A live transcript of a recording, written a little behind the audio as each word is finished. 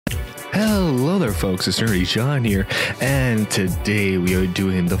Hello there, folks. It's Nerdy John here, and today we are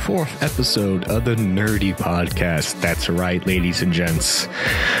doing the 4th episode of the Nerdy Podcast. That's right, ladies and gents.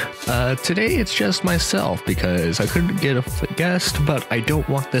 Today it's just myself because I couldn't get a guest, but I don't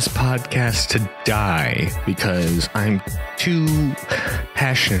want this podcast to die because I'm too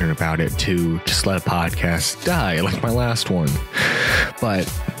passionate about it to just let a podcast die like my last one.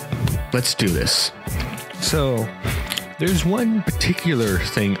 But let's do this. So, there's one particular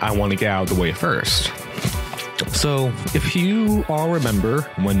thing I want to get out of the way first. So, if you all remember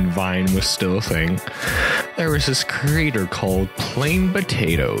when Vine was still a thing, there was this creator called Plain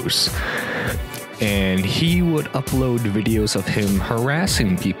Potatoes. And he would upload videos of him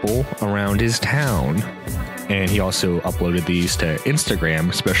harassing people around his town. And he also uploaded these to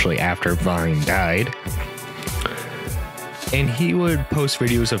Instagram, especially after Vine died. And he would post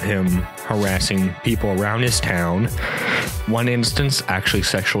videos of him harassing people around his town. One instance, actually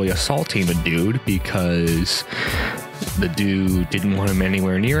sexually assaulting a dude because the dude didn't want him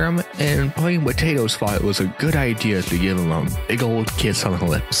anywhere near him, and Plain Potatoes thought it was a good idea to give him a big old kiss on the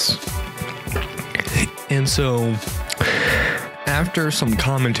lips. And so, after some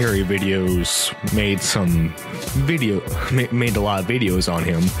commentary videos made a lot of videos on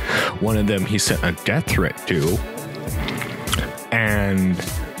him, one of them he sent a death threat to, and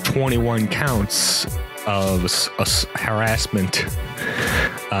 21 counts of harassment.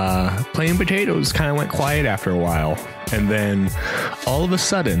 Plain Potatoes kind of went quiet after a while, and then all of a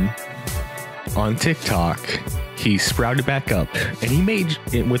sudden on TikTok he sprouted back up, and he made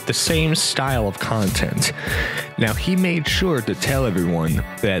it with the same style of content. Now, he made sure to tell everyone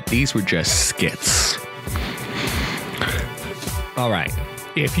that these were just skits. Alright,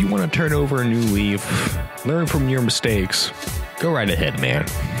 if you want to turn over a new leaf, learn from your mistakes, go right ahead, man.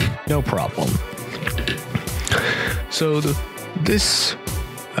 No problem. So this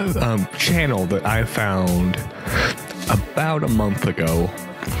channel that I found about a month ago,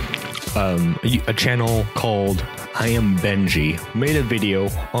 a channel called I Am Benji, made a video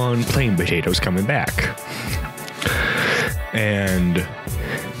on Plain Potatoes coming back. And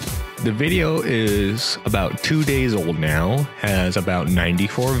the video is about 2 days old now, has about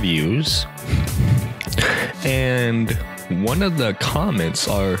 94 views, and one of the comments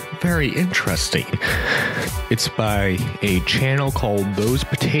are very interesting. It's by a channel called Those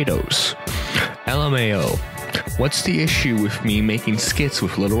Potatoes. LMAO. What's the issue with me making skits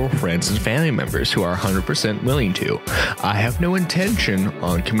with literal friends and family members who are 100% willing to? I have no intention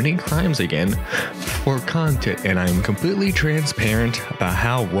on committing crimes again for content, and I'm completely transparent about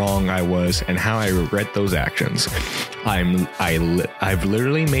how wrong I was and how I regret those actions. I've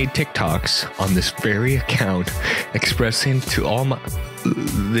literally made TikToks on this very account expressing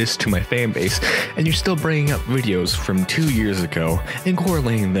this to my fan base, and you're still bringing up videos from 2 years ago and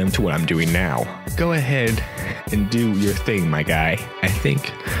correlating them to what I'm doing now. Go ahead and do your thing, my guy. I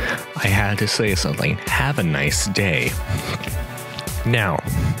think I had to say something. Have a nice day. Now,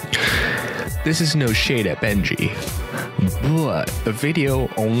 this is no shade at Benji, but the video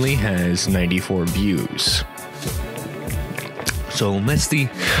only has 94 views. So unless the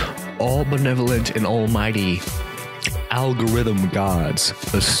all-benevolent and almighty algorithm gods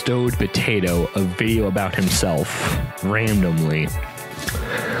bestowed Potato a video about himself randomly,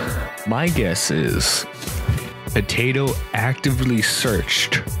 my guess is Potato actively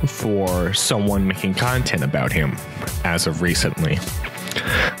searched for someone making content about him as of recently.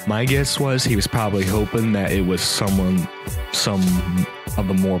 My guess was he was probably hoping that it was some of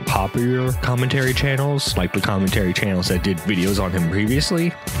the more popular commentary channels, like the commentary channels that did videos on him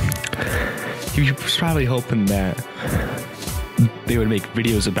previously. He was probably hoping that they would make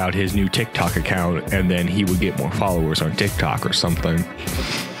videos about his new TikTok account, and then he would get more followers on TikTok or something.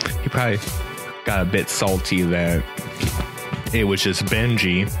 He probably got a bit salty that it was just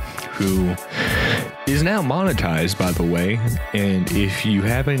Benji, who is now monetized, by the way, and if you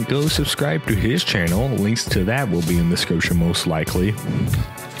haven't, go subscribe to his channel. Links to that will be in the description most likely.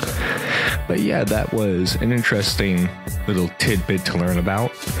 But yeah, that was an interesting little tidbit to learn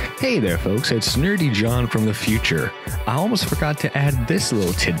about. Hey there, folks, it's Nerdy John from the future. I almost forgot to add this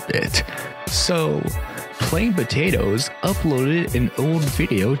little tidbit. So, Plain Potatoes uploaded an old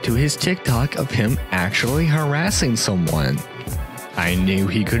video to his TikTok of him actually harassing someone. I knew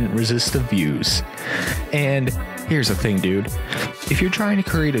he couldn't resist the views. And here's the thing, dude. If you're trying to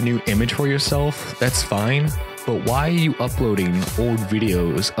create a new image for yourself, that's fine. But why are you uploading old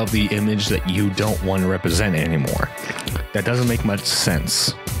videos of the image that you don't want to represent anymore? That doesn't make much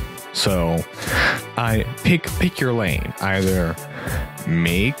sense. So, I pick your lane. Either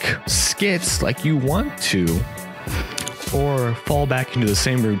make skits like you want to, or fall back into the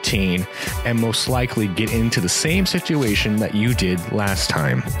same routine and most likely get into the same situation that you did last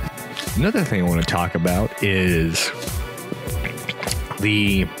time. Another thing I want to talk about is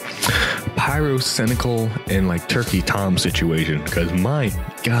the Pyro Cynical and like Turkey Tom situation, because my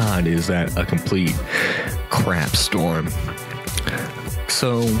god, is that a complete crap storm.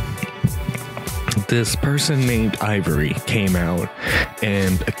 So this person named Ivory came out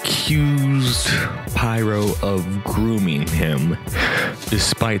and accused Pyro of grooming him,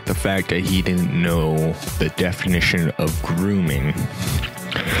 despite the fact that he didn't know the definition of grooming.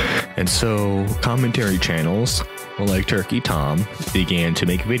 And so commentary channels like Turkey Tom began to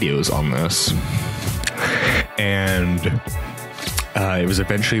make videos on this. And it was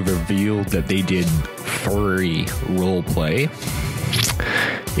eventually revealed that they did furry roleplay.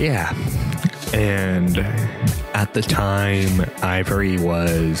 Yeah. And at the time, Ivory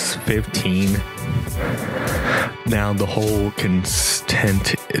was 15. Now the whole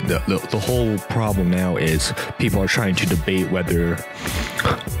the whole problem now is people are trying to debate whether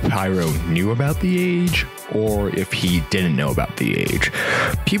Pyro knew about the age or if he didn't know about the age.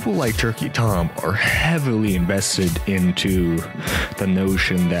 People like Turkey Tom are heavily invested into the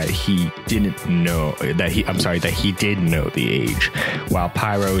notion that he didn't know that he did know the age, while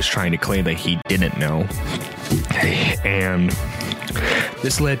Pyro is trying to claim that he didn't know. And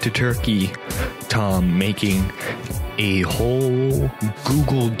this led to Turkey Tom making a whole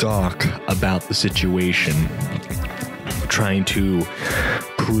Google Doc about the situation, trying to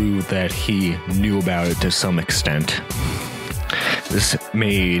prove that he knew about it to some extent.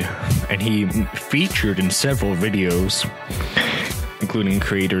 And he featured in several videos, including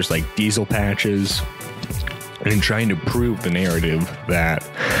creators like Diesel Patches, and trying to prove the narrative that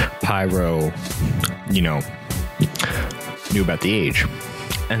Pyro, knew about the age.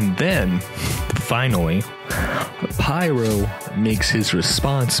 And then, finally, Pyro makes his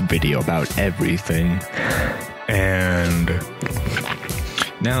response video about everything, and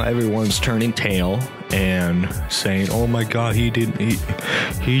now everyone's turning tail and saying, "Oh my God, he didn't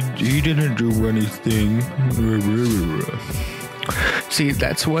do anything." See,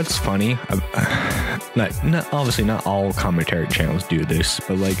 that's what's funny. Obviously, not all commentary channels do this,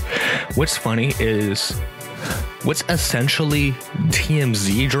 but like, what's funny is what's essentially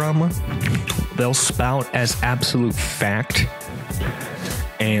TMZ drama, they'll spout as absolute fact,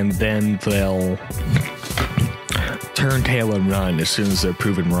 and then they'll turn tail and run as soon as they're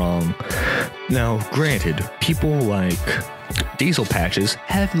proven wrong. Now, granted, people like Diesel Patches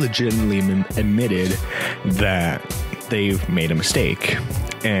have legitimately admitted that they've made a mistake.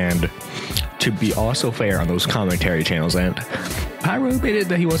 And to be also fair on those commentary channels, and Pyro admitted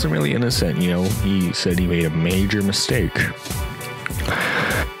that he wasn't really innocent. He said he made a major mistake.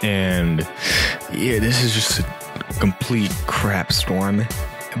 And yeah, this is just a complete crap storm.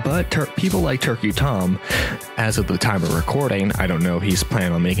 But people like Turkey Tom, as of the time of recording, I don't know if he's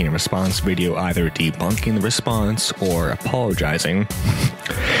planning on making a response video either debunking the response or apologizing.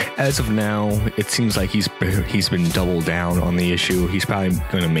 As of now, it seems like he's been doubled down on the issue. He's probably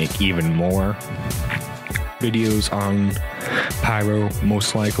going to make even more videos on Pyro,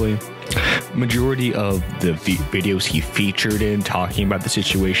 most likely. Majority of the videos he featured in talking about the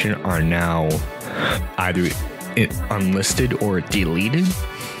situation are now either unlisted or deleted,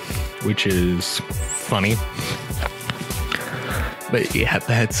 which is funny. But yeah,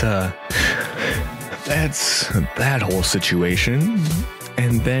 that's that whole situation.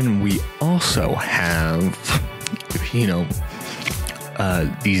 And then we also have,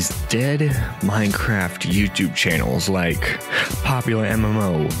 these dead Minecraft YouTube channels like Popular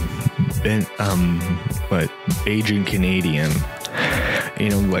MMO, Agent Canadian.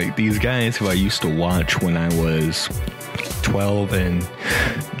 Like these guys who I used to watch when I was 12 and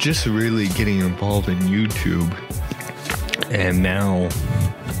just really getting involved in YouTube. And now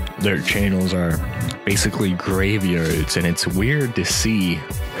their channels are basically graveyards, and it's weird to see.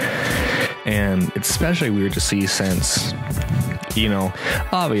 And it's especially weird to see since,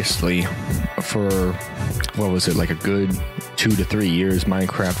 obviously for, like a good 2 to 3 years,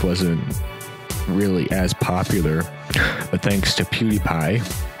 Minecraft wasn't really as popular. But thanks to PewDiePie,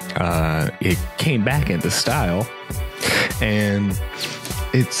 it came back into style. And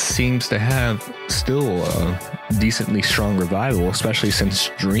it seems to have still a decently strong revival, especially since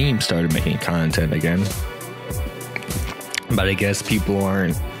Dream started making content again. But I guess people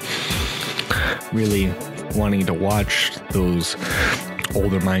aren't really wanting to watch those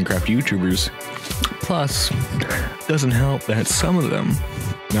older Minecraft YouTubers. Plus, doesn't help that some of them,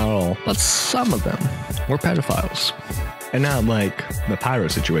 not all, but some of them were pedophiles. And not like the Pyro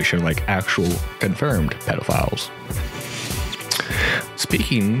situation, like actual confirmed pedophiles.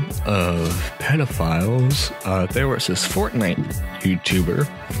 speaking of pedophiles, there was this Fortnite YouTuber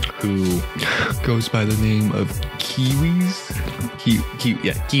who goes by the name of Kiwis.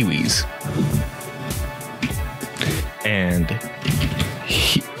 Kiwis. And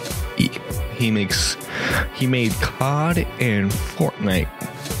he made COD and Fortnite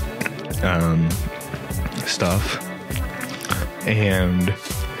stuff, and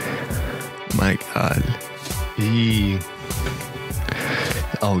my God,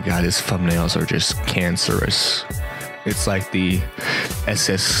 his thumbnails are just cancerous. It's like the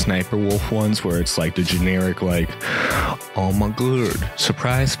SS Sniper Wolf ones where it's like the generic, like, oh my god,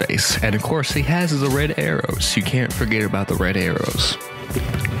 surprise face. And of course he has the red arrows. You can't forget about the red arrows.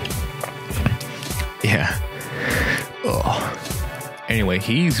 Yeah. Oh. Anyway,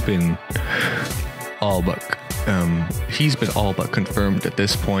 he's been all but confirmed at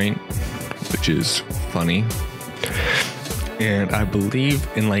this point, which is funny. And I believe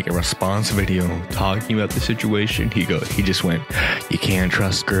in like a response video talking about the situation, he just went, "You can't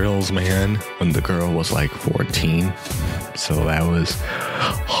trust girls, man," when the girl was like 14. So that was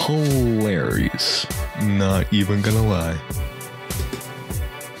hilarious. Not even gonna lie.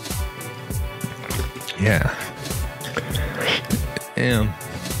 Yeah.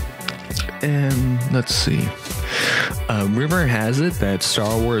 And let's see. Rumor has it that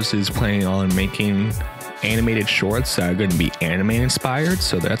Star Wars is planning on making animated shorts that are going to be anime inspired,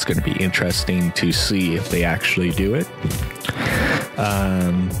 so that's going to be interesting to see if they actually do it.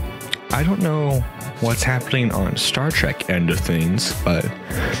 I don't know what's happening on Star Trek end of things, but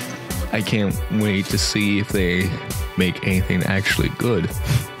I can't wait to see if they make anything actually good.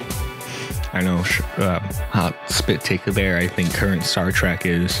 I know, hot spit take there. I think current Star Trek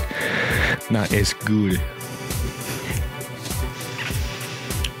is not as good.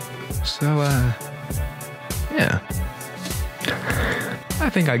 So, yeah. I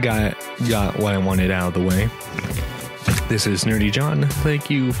think I got what I wanted out of the way. This is Nerdy John. Thank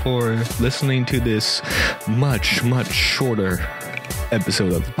you for listening to this much, much shorter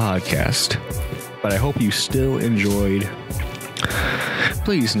episode of the podcast. But I hope you still enjoyed.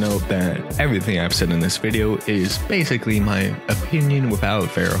 Please note that everything I've said in this video is basically my opinion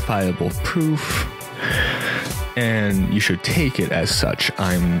without verifiable proof. And you should take it as such.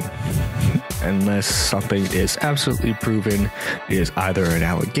 Unless something is absolutely proven, it is either an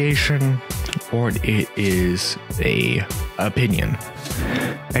allegation or it is a opinion.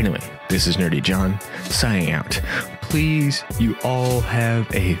 Anyway, this is Nerdy John signing out. Please, you all have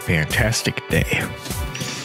a fantastic day.